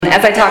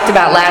As I talked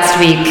about last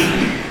week,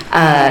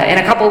 in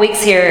a couple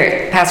weeks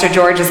here, Pastor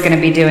George is going to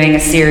be doing a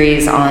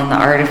series on the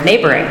art of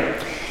neighboring.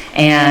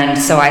 And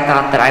so I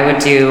thought that I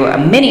would do a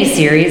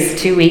mini-series,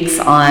 2 weeks,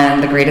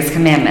 on the greatest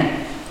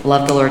commandment.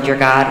 Love the Lord your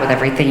God with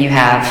everything you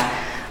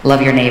have.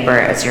 Love your neighbor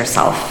as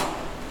yourself.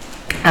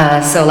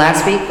 So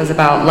last week was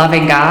about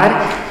loving God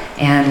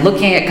and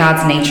looking at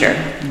God's nature.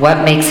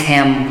 What makes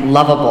him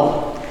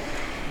lovable?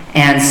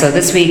 And so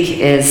this week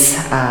is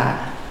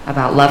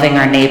about loving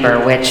our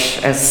neighbor,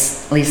 which, as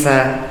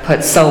Lisa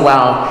put so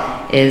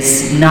well,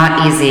 is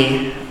not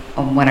easy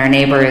when our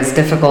neighbor is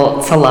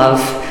difficult to love,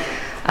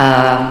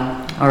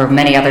 or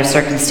many other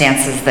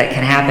circumstances that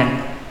can happen.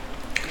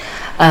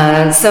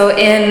 So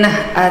in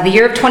the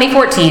year of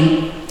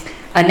 2014,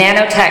 a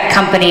nanotech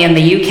company in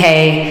the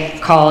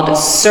UK called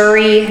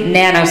Surrey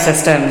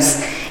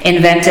Nanosystems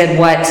invented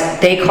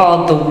what they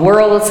called the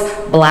world's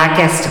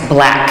blackest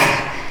black.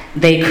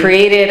 They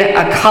created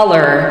a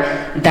color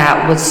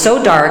that was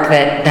so dark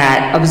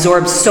that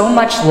absorbs so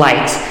much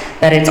light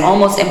that it's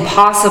almost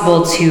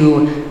impossible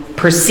to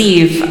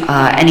perceive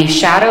any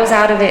shadows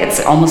out of it.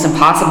 It's almost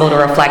impossible to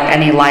reflect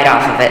any light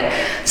off of it.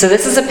 So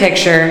this is a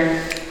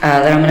picture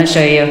that I'm going to show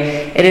you.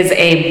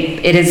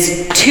 It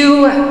is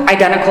two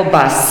identical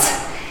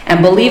busts,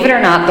 and believe it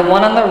or not, the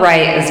one on the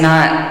right is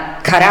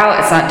not cut out,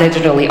 it's not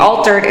digitally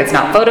altered, it's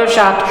not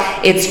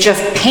photoshopped, it's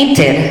just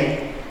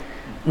painted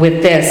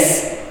with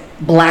this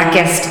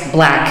blackest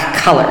black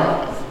color.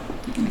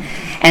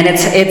 And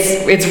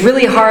it's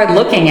really hard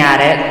looking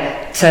at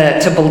it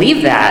to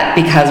believe that,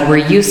 because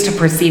we're used to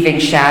perceiving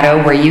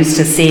shadow, we're used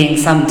to seeing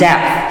some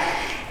depth.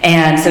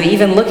 And so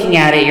even looking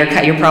at it,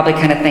 you're probably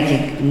kind of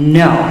thinking,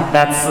 no,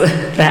 that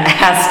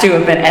has to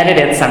have been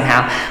edited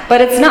somehow. But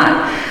it's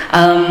not.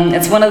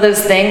 It's one of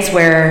those things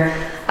where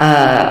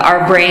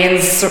our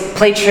brains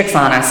play tricks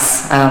on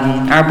us.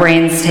 Our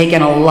brains take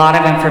in a lot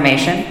of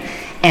information.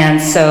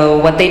 And so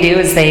what they do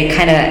is they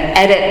kind of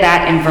edit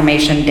that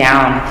information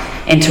down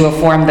into a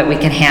form that we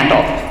can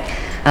handle.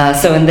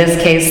 So in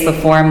this case, the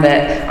form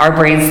that our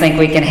brains think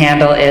we can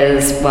handle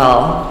is,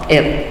 well,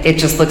 it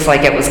just looks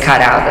like it was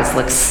cut out.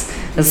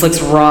 This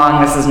looks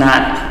wrong. This is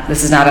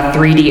not a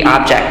 3D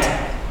object.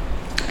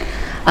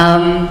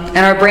 And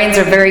our brains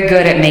are very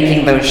good at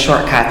making those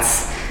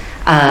shortcuts.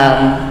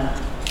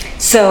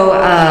 So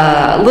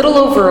a little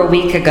over a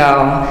week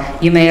ago,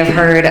 you may have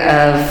heard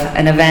of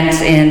an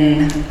event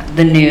in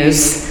the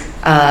news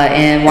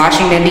in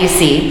Washington,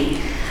 D.C.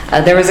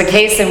 There was a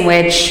case in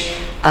which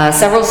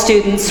several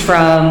students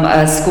from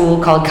a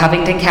school called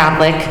Covington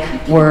Catholic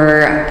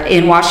were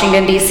in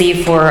Washington,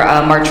 D.C. for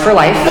March for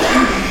Life.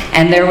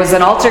 And there was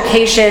an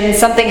altercation.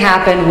 Something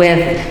happened with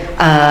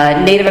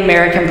Native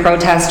American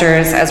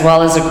protesters, as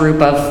well as a group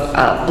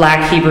of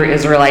Black Hebrew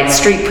Israelite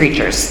street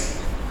preachers.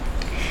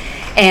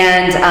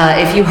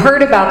 And if you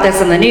heard about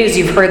this in the news,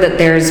 you've heard that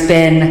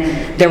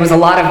there was a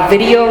lot of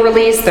video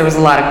released, there was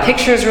a lot of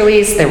pictures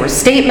released, there were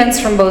statements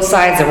from both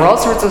sides, there were all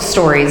sorts of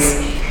stories,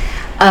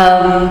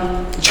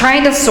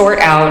 trying to sort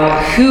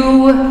out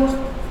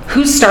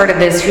who started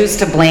this, who's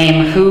to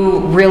blame, who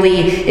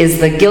really is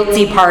the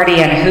guilty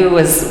party, and who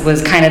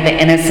was kind of the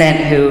innocent,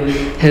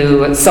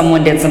 who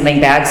someone did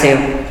something bad to.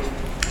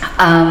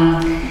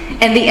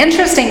 And the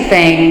interesting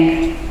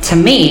thing to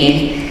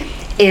me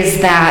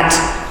is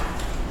that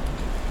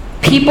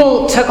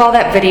people took all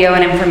that video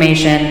and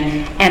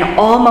information and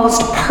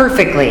almost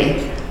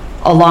perfectly,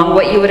 along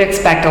what you would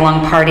expect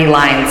along party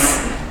lines,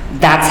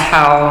 that's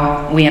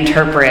how we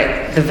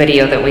interpret the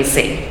video that we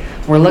see.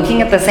 We're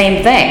looking at the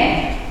same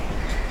thing,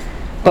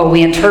 but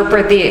we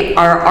interpret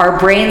our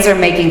brains are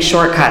making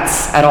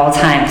shortcuts at all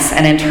times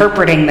and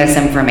interpreting this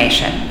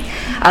information.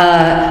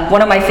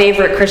 One of my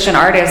favorite Christian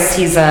artists,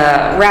 he's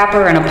a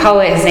rapper and a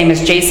poet, his name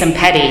is Jason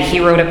Petty. He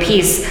wrote a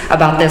piece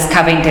about this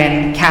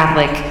Covington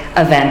Catholic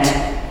event.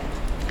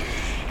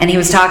 And he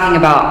was talking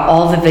about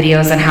all the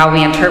videos and how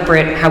we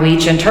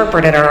each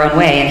interpret it our own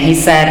way. And he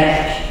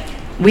said,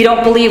 we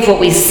don't believe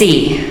what we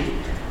see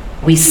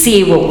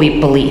what we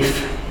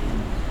believe.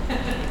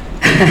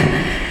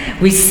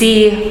 We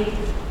see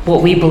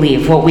what we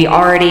believe, what we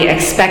already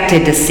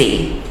expected to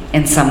see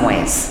in some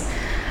ways.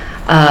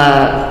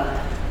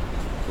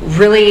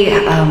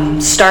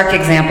 Really stark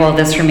example of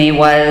this for me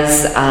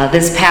was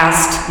this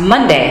past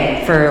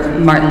Monday for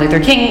Martin Luther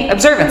King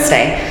Observance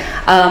Day.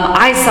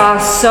 I saw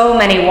so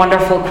many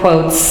wonderful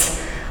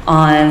quotes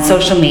on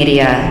social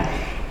media,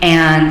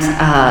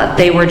 and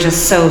they were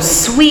just so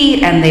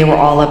sweet, and they were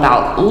all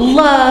about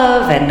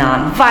love and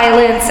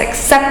nonviolence,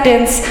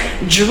 acceptance,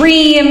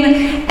 dream,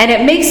 and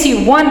it makes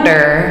you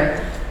wonder,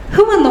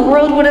 who in the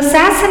world would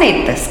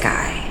assassinate this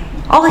guy?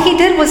 All he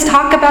did was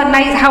talk about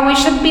how we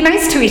should be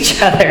nice to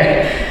each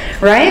other,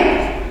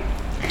 right?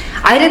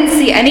 I didn't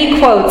see any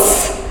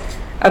quotes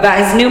about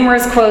his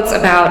numerous quotes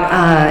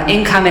about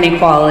income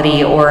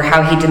inequality or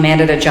how he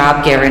demanded a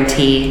job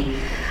guarantee.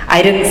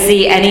 I didn't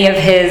see any of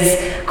his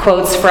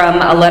quotes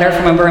from a letter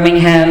from a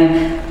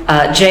Birmingham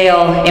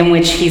jail in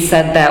which he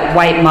said that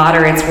white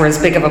moderates were as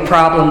big of a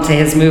problem to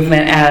his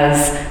movement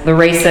as the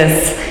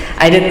racists.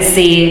 I didn't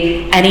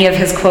see any of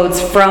his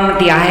quotes from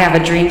the I Have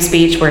a Dream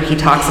speech where he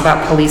talks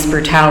about police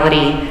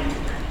brutality.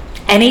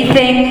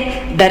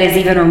 Anything that is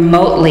even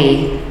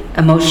remotely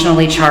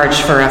emotionally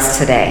charged for us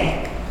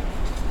today,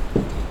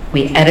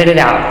 we edit it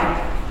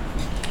out.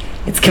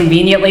 It's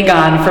conveniently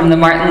gone from the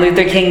Martin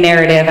Luther King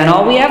narrative, and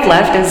all we have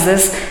left is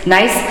this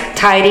nice,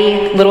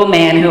 tidy little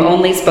man who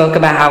only spoke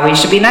about how we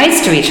should be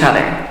nice to each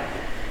other.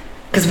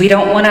 Because we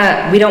don't want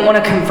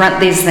to confront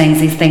these things.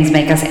 These things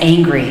make us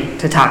angry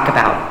to talk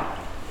about.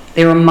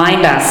 They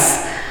remind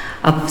us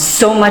of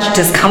so much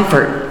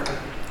discomfort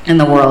in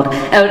the world.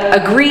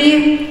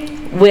 Agree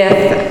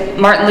with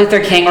Martin Luther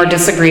King or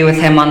disagree with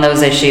him on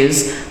those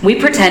issues, we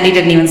pretend he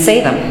didn't even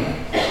say them.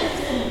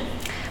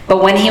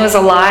 But when he was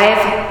alive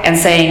and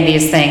saying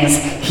these things,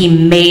 he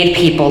made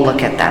people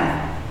look at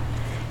them.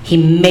 He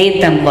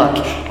made them look,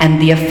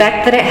 and the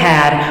effect that it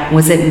had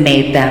was it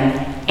made them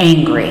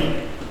angry.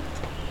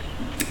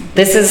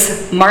 This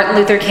is Martin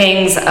Luther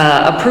King's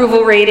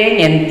approval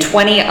rating in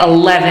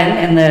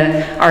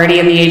 2011, already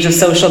in the age of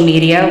social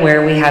media,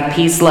 where we have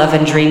peace, love,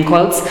 and dream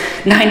quotes,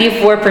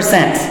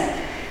 94%.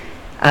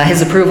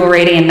 His approval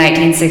rating in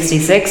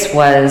 1966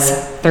 was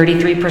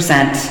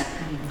 33%,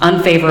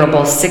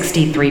 unfavorable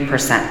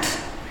 63%.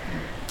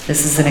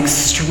 This is an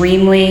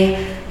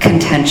extremely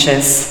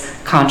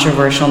contentious,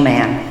 controversial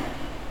man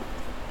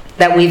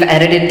that we've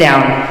edited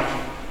down.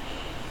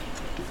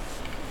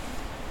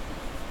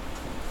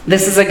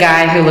 This is a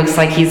guy who looks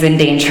like he's in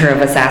danger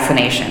of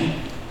assassination.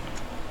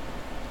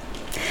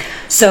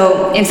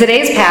 So in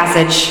today's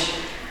passage,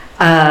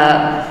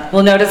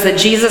 we'll notice that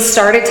Jesus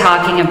started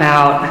talking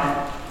about,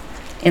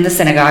 in the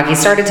synagogue, he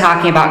started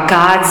talking about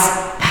God's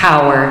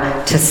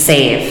power to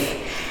save.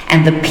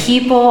 And the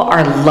people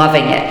are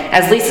loving it.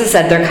 As Lisa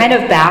said, they're kind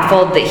of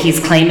baffled that he's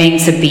claiming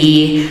to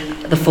be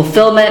the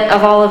fulfillment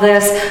of all of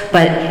this,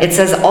 but it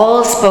says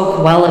all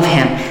spoke well of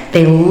him.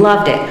 They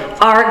loved it.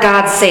 Our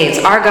God saves.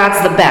 Our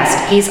God's the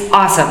best. He's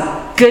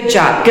awesome. Good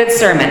job. Good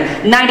sermon.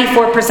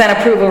 94%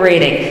 approval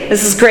rating.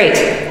 This is great.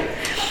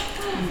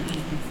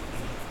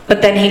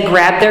 But then he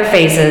grabbed their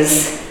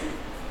faces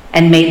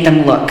and made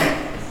them look.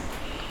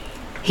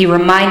 He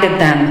reminded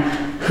them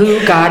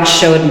who God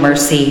showed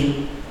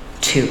mercy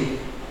to.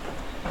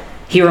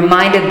 He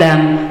reminded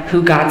them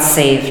who God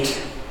saved.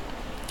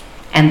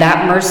 And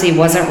that mercy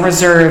wasn't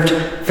reserved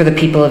for the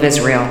people of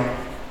Israel.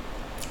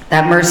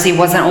 That mercy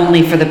wasn't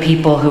only for the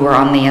people who were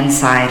on the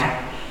inside.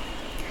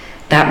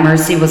 That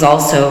mercy was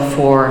also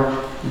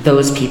for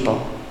those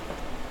people.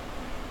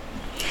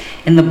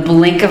 In the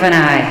blink of an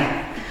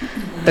eye,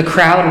 the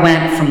crowd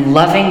went from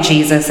loving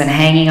Jesus and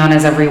hanging on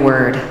his every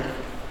word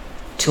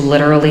to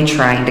literally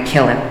trying to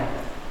kill him.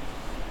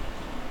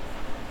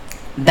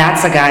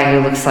 That's a guy who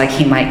looks like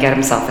he might get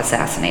himself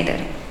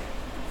assassinated.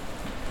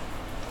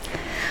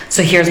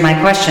 So here's my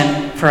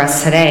question for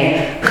us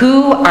today.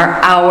 Who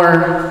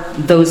are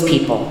those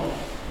people?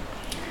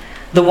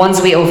 The ones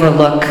we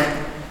overlook,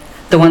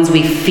 the ones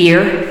we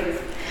fear,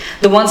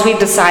 the ones we've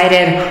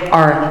decided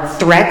are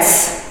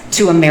threats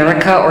to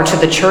America or to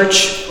the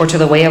church or to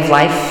the way of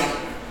life,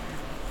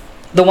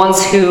 the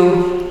ones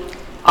who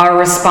our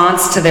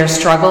response to their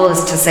struggle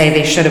is to say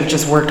they should have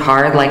just worked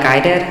hard like I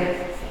did.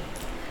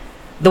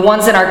 The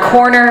ones in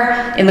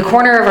the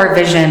corner of our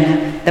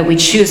vision that we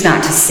choose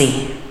not to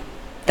see,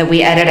 that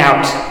we edit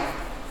out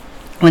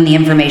when the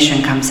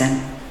information comes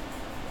in.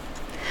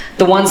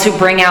 The ones who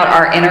bring out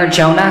our inner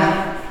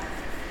Jonah,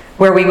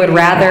 where we would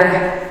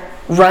rather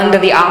run to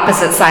the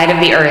opposite side of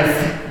the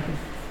earth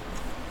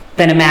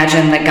than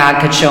imagine that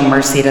God could show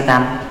mercy to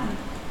them.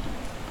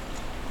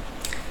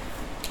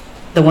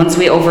 The ones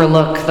we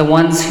overlook, the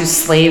ones who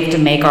slave to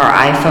make our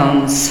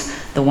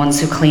iPhones, the ones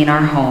who clean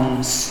our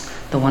homes,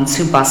 the ones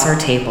who bus our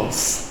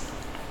tables.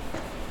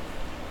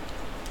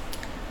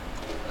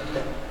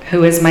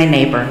 Who is my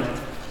neighbor?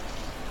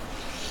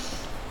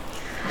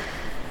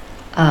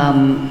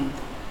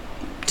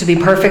 To be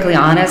perfectly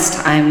honest,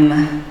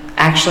 I'm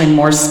actually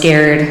more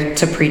scared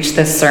to preach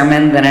this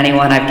sermon than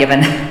anyone I've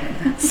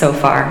given so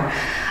far.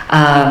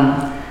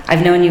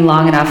 I've known you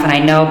long enough, and I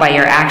know by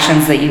your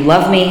actions that you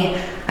love me.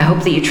 I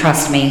hope that you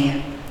trust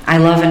me. I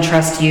love and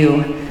trust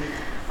you.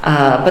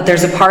 But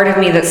there's a part of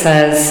me that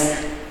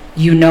says,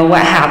 you know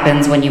what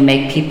happens when you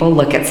make people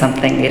look at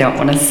something they don't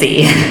want to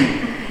see.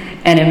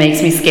 And it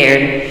makes me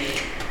scared.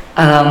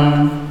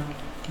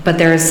 But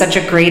there is such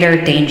a greater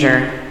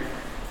danger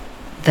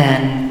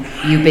than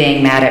you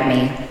being mad at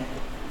me.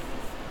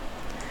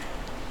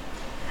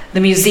 The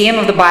Museum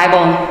of the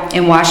Bible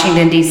in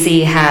Washington,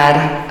 D.C. had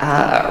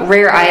a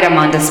rare item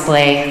on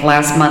display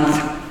last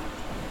month.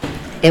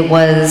 It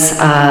was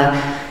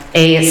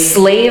a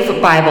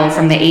slave Bible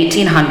from the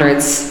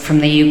 1800s from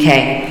the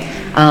UK.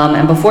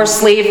 And before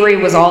slavery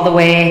was all the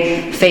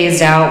way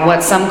phased out,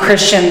 what some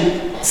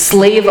Christian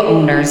slave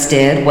owners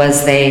did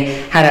was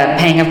they had a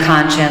pang of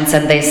conscience,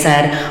 and they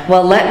said,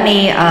 well,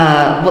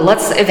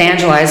 let's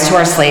evangelize to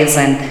our slaves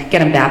and get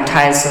them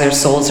baptized so their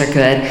souls are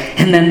good.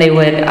 And then they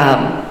would,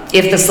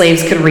 if the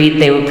slaves could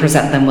read, they would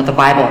present them with a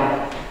Bible.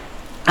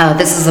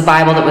 This is a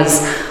Bible that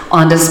was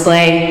on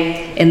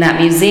display in that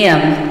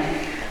museum.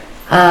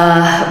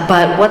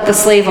 But what the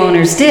slave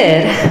owners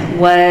did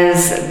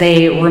was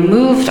they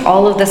removed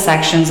all of the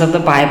sections of the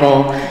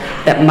Bible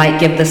that might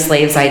give the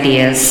slaves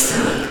ideas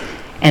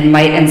and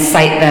might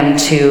incite them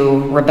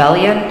to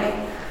rebellion,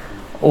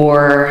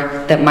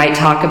 or that might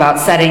talk about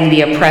setting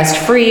the oppressed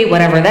free,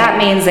 whatever that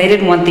means. They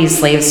didn't want these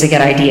slaves to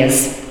get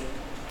ideas.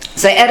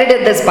 So they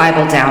edited this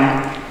Bible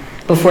down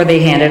before they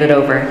handed it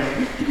over.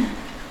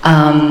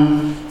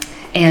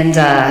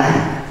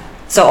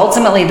 So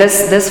ultimately,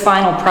 this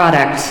final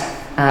product,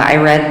 I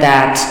read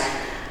that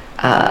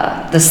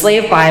the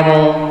slave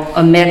Bible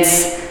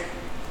omits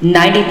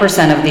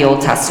 90% of the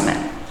Old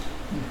Testament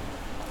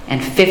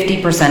and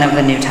 50% of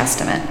the New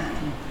Testament.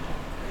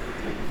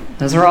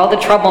 Those are all the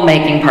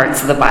troublemaking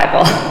parts of the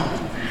Bible.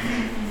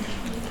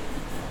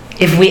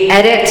 If we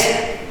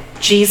edit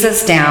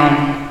Jesus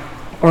down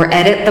or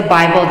edit the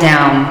Bible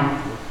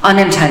down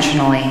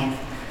unintentionally,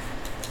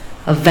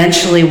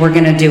 eventually we're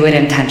going to do it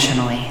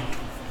intentionally.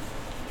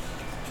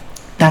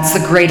 That's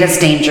the greatest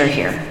danger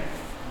here.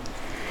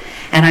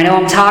 And I know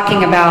I'm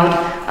talking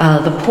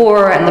about the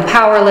poor and the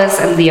powerless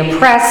and the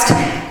oppressed.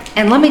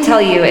 And let me tell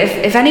you,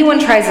 if anyone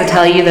tries to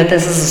tell you that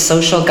this is a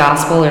social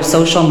gospel or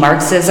social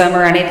Marxism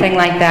or anything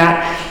like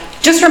that,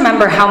 just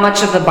remember how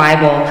much of the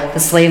Bible the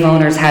slave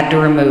owners had to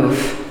remove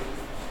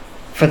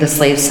for the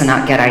slaves to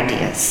not get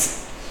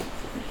ideas.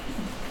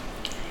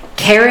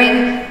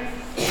 Caring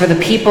for the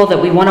people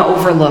that we want to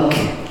overlook,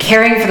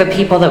 caring for the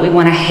people that we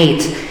want to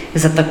hate,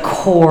 is at the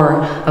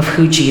core of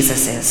who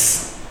Jesus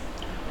is.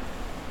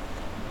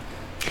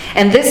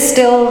 And this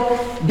still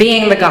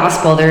being the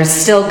gospel, there is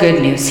still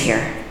good news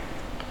here.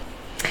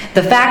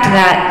 The fact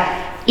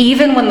that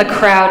even when the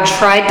crowd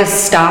tried to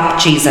stop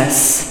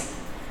Jesus,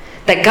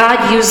 that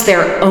God used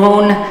their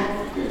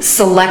own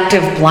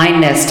selective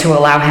blindness to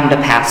allow him to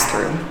pass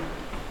through.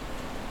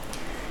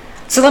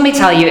 So let me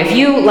tell you, if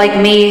you, like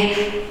me,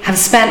 have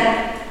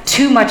spent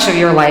too much of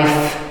your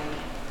life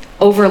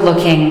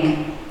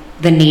overlooking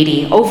the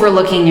needy,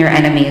 overlooking your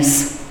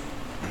enemies,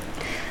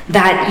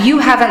 that you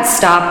haven't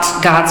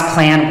stopped God's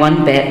plan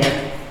one bit.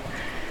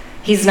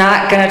 He's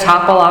not going to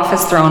topple off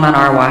his throne on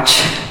our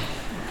watch.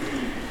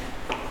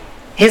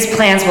 His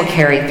plans will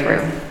carry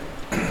through.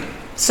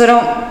 So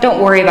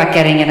don't worry about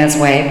getting in his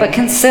way, but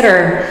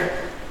consider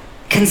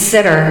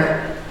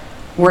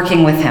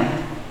working with him.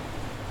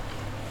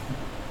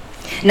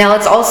 Now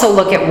let's also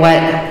look at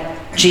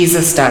what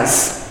Jesus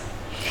does.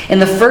 In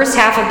the first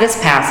half of this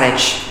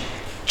passage,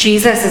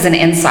 Jesus is an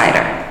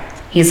insider.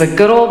 He's a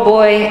good old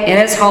boy in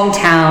his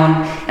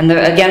hometown, and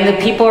the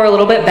people are a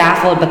little bit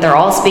baffled, but they're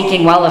all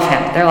speaking well of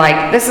him. They're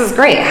like, this is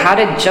great. How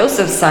did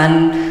Joseph's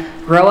son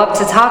grow up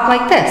to talk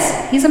like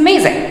this? He's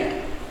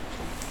amazing.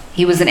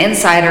 He was an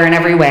insider in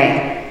every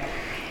way,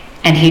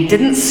 and he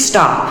didn't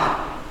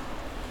stop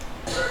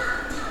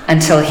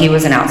until he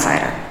was an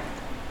outsider.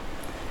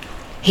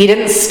 He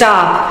didn't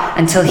stop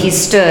until he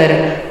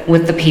stood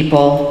with the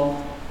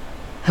people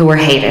who were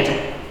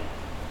hated.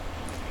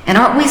 And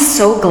aren't we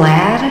so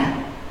glad?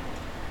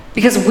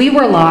 Because we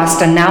were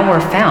lost and now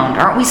we're found.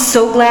 Aren't we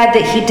so glad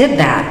that he did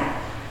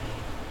that?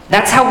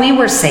 That's how we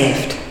were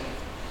saved.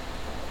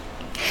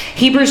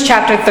 Hebrews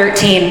chapter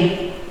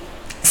 13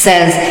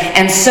 says,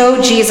 and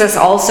so Jesus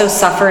also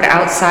suffered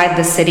outside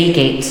the city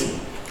gate.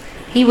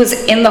 He was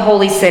in the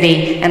holy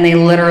city and they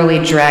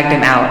literally dragged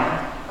him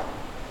out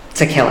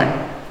to kill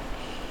him.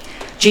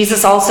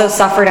 Jesus also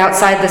suffered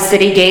outside the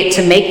city gate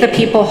to make the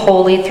people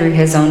holy through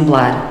his own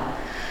blood.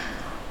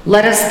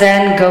 Let us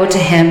then go to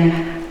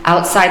him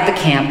outside the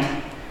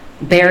camp,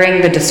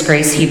 bearing the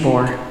disgrace he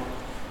bore.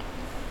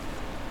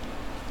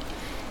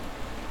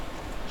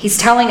 He's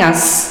telling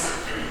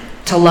us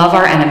to love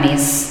our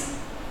enemies,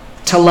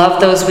 to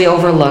love those we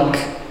overlook,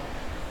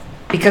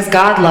 because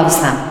God loves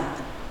them.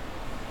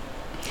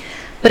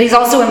 But he's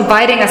also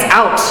inviting us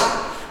out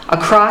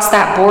across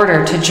that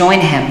border to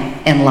join him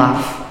in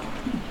love,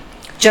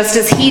 just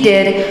as he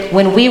did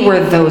when we were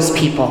those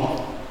people,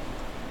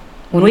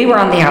 when we were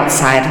on the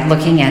outside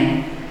looking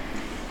in,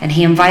 and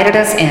he invited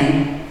us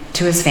in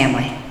to his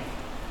family.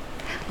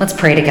 Let's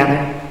pray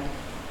together.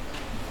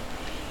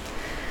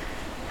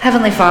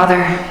 Heavenly Father,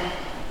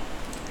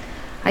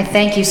 I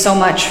thank you so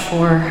much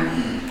for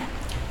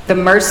the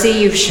mercy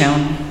you've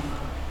shown,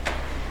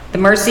 the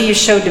mercy you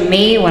showed to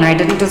me when I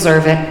didn't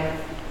deserve it,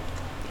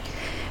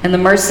 and the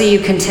mercy you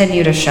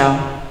continue to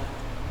show.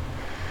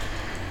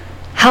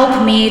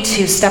 Help me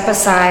to step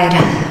aside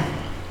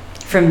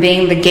from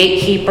being the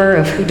gatekeeper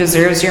of who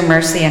deserves your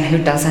mercy and who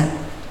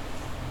doesn't.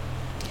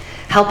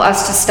 Help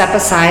us to step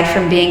aside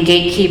from being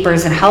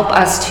gatekeepers and help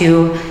us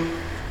to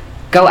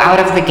go out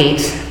of the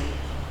gate,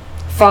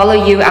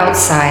 follow you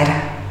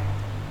outside,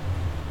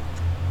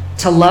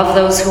 to love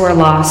those who are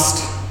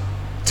lost,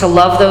 to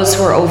love those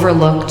who are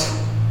overlooked,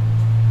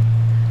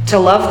 to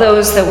love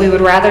those that we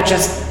would rather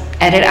just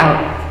edit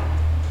out.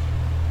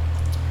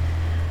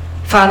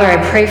 Father,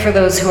 I pray for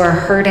those who are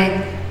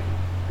hurting.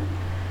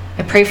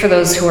 I pray for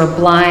those who are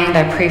blind.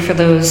 I pray for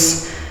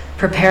those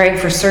preparing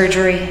for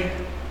surgery.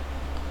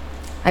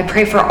 I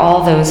pray for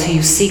all those who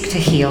you seek to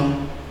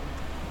heal,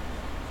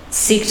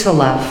 seek to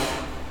love.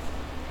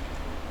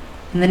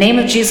 In the name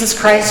of Jesus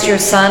Christ, your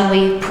Son,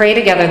 we pray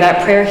together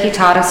that prayer he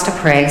taught us to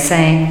pray,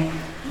 saying,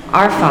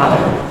 Our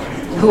Father,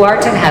 who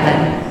art in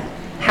heaven,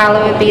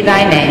 hallowed be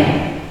thy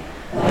name.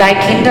 Thy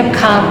kingdom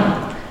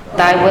come,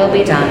 thy will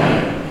be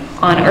done,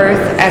 on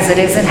earth as it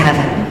is in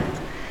heaven.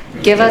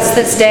 Give us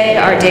this day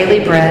our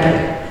daily bread,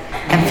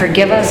 and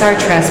forgive us our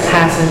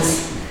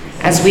trespasses,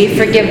 as we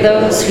forgive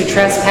those who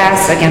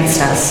trespass against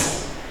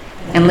us.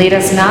 And lead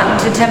us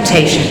not into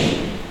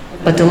temptation,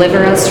 but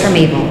deliver us from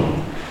evil.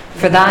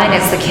 For thine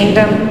is the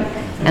kingdom,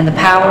 and the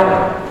power,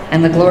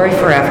 and the glory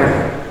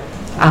forever.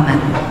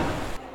 Amen.